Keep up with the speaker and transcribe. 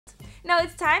Now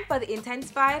it's time for the Intense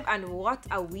 5, and what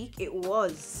a week it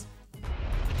was.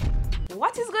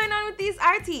 What is going on with these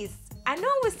artists? I know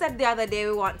we said the other day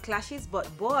we want clashes, but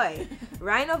boy,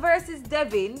 Rhino versus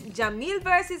Devin, Jamil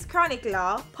versus Chronic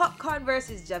Law, Popcorn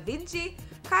versus Ja Vinci,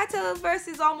 Cartel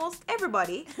versus almost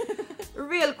everybody.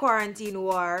 Real quarantine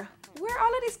war. Where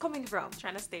all of this coming from?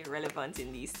 Trying to stay relevant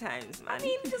in these times, man. I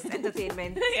mean, just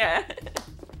entertainment. Yeah.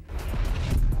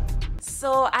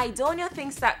 So, Idonia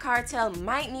thinks that Cartel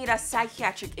might need a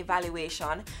psychiatric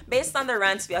evaluation based on the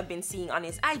rants we have been seeing on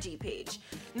his IG page.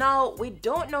 Now, we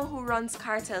don't know who runs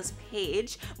Cartel's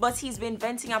page, but he's been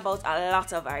venting about a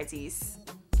lot of artists.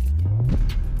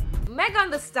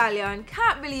 Megan Thee Stallion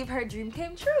can't believe her dream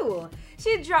came true.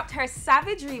 She dropped her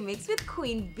Savage remix with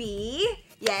Queen Bee.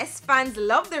 Yes, fans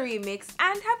love the remix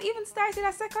and have even started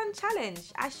a second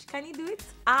challenge. Ash, can you do it?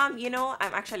 You know,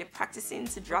 I'm actually practicing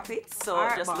to drop it, so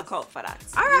Alright, just boss. look out for that.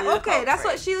 Alright, Look okay, out that's for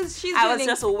what it. she's doing. I was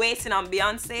just waiting on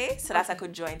Beyonce so that I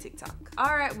could join TikTok.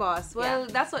 Alright, boss. Well,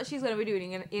 Yeah. that's what she's gonna be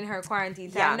doing in her quarantine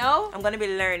time. Yeah, No? I'm gonna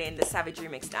be learning the Savage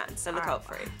remix dance, so look Alright, out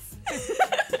for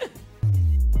it.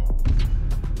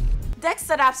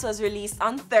 Dexter Daps was released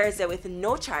on Thursday with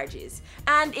no charges,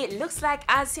 and it looks like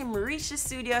as him reached the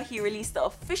studio, he released the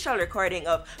official recording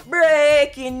of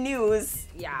Breaking News.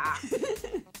 Yeah.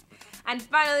 And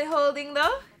finally holding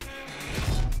the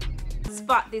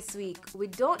spot this week. We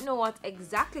don't know what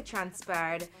exactly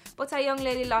transpired, but a young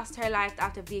lady lost her life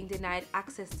after being denied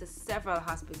access to several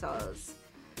hospitals.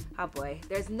 Oh boy,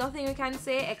 there's nothing we can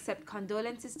say except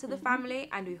condolences to the family,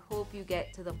 and we hope you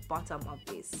get to the bottom of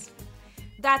this.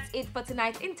 That's it for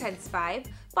tonight's Intense 5.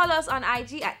 Follow us on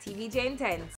IG at TVJ Intense.